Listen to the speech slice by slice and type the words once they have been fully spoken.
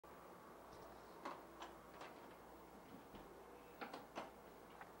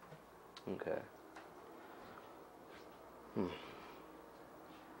Okay. Hmm.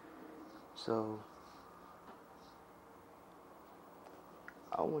 So,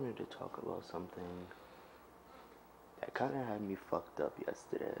 I wanted to talk about something that kind of had me fucked up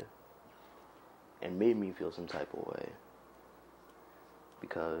yesterday and made me feel some type of way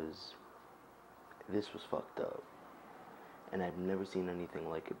because this was fucked up and I've never seen anything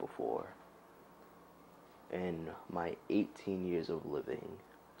like it before in my 18 years of living.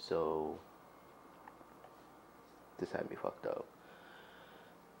 So, this had me fucked up.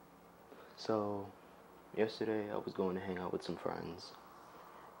 So, yesterday I was going to hang out with some friends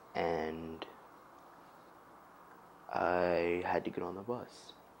and I had to get on the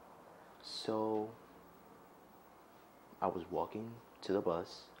bus. So I was walking to the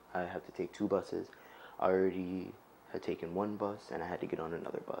bus. I have to take two buses. I already had taken one bus and I had to get on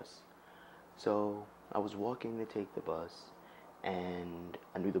another bus. So I was walking to take the bus and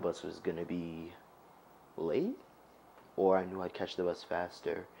I knew the bus was gonna be late, or I knew I'd catch the bus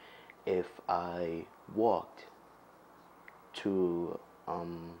faster if I walked to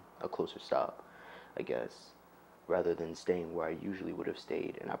a closer stop, I guess, rather than staying where I usually would have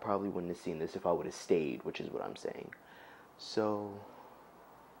stayed. And I probably wouldn't have seen this if I would have stayed, which is what I'm saying. So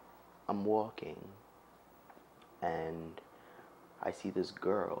I'm walking and I see this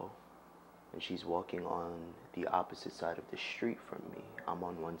girl and she's walking on the opposite side of the street from me. I'm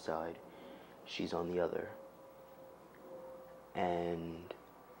on one side, she's on the other. And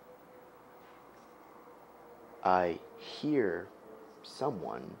I hear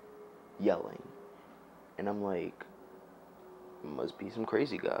someone yelling. And I'm like, must be some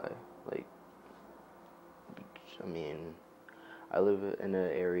crazy guy. Like, I mean, I live in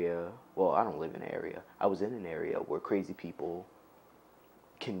an area, well, I don't live in an area. I was in an area where crazy people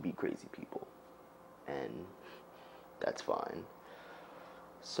can be crazy people. And that's fine.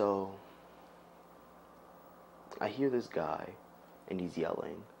 So, I hear this guy, and he's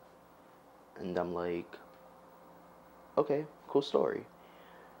yelling. And I'm like, okay, cool story.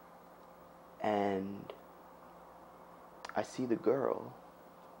 And I see the girl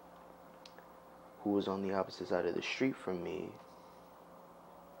who was on the opposite side of the street from me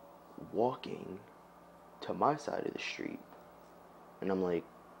walking to my side of the street. And I'm like,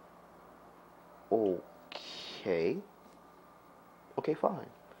 okay, okay, fine.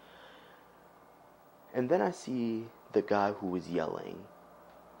 And then I see the guy who was yelling,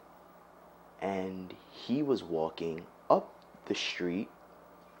 and he was walking up the street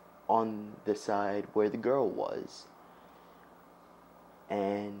on the side where the girl was.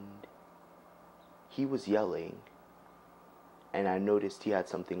 And he was yelling, and I noticed he had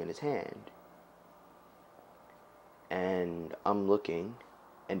something in his hand. And I'm looking,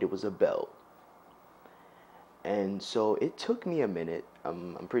 and it was a belt. And so it took me a minute.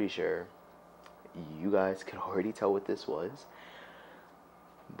 I'm pretty sure you guys could already tell what this was.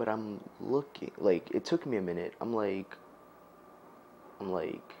 But I'm looking, like, it took me a minute. I'm like,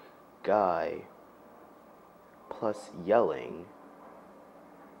 guy plus yelling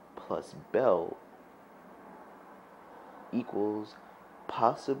plus belt equals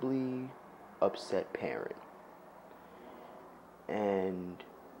possibly upset parent. And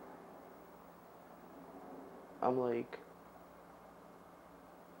I'm like,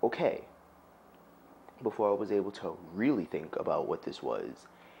 okay. Before I was able to really think about what this was,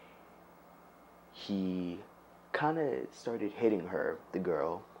 he kind of started hitting her, the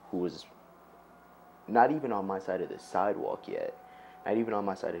girl, who was not even on my side of the sidewalk yet, not even on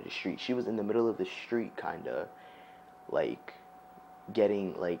my side of the street. She was in the middle of the street, kind of, like,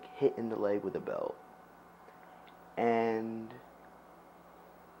 getting, like, hit in the leg with a belt. And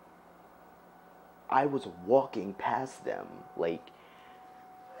I was walking past them,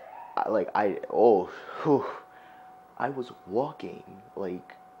 whew, I was walking,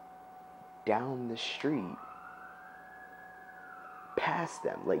 like, down the street past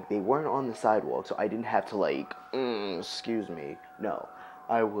them. Like, they weren't on the sidewalk, so I didn't have to, like, excuse me. No,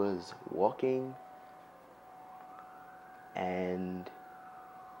 I was walking, and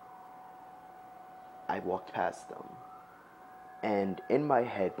I walked past them. And in my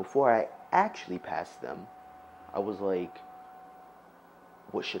head, before I actually passed them, I was like,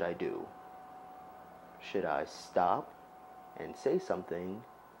 what should I do? Should I stop and say something,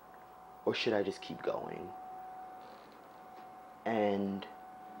 or should I just keep going? And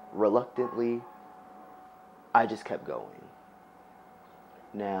reluctantly, I just kept going.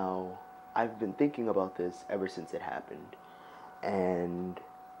 Now, I've been thinking about this ever since it happened. And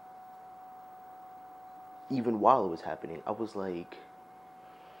even while it was happening, I was like,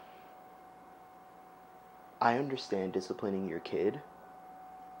 I understand disciplining your kid,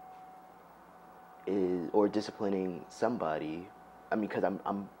 is, or disciplining somebody. I mean, because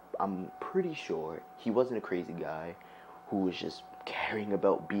I'm pretty sure he wasn't a crazy guy who was just caring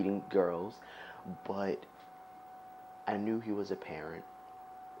about beating girls, but I knew he was a parent,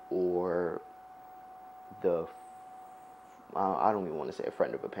 or the I don't even want to say a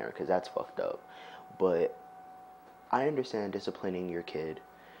friend of a parent because that's fucked up. But I understand disciplining your kid.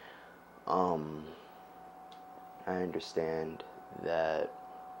 Um, I understand that.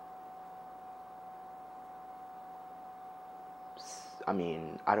 I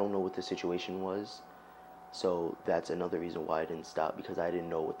mean, I don't know what the situation was, so that's another reason why I didn't stop because I didn't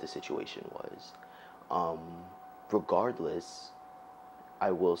know what the situation was. Um, Regardless,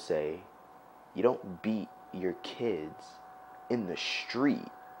 I will say, you don't beat your kids in the street,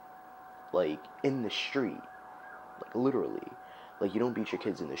 like in the street, like literally, like you don't beat your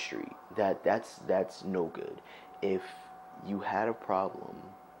kids in the street. That's no good. If you had a problem,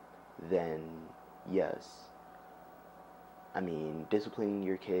 then yes. I mean, disciplining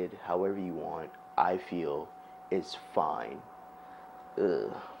your kid however you want, I feel, is fine.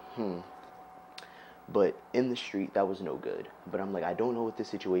 Ugh. But in the street, that was no good. But I'm like, I don't know what the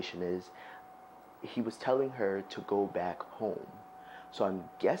situation is. He was telling her to go back home. So I'm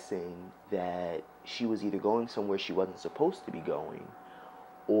guessing that she was either going somewhere she wasn't supposed to be going,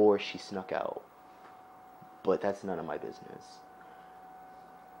 or she snuck out. But that's none of my business.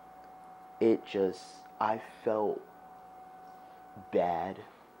 It just, I felt bad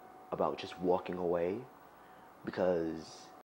about just walking away because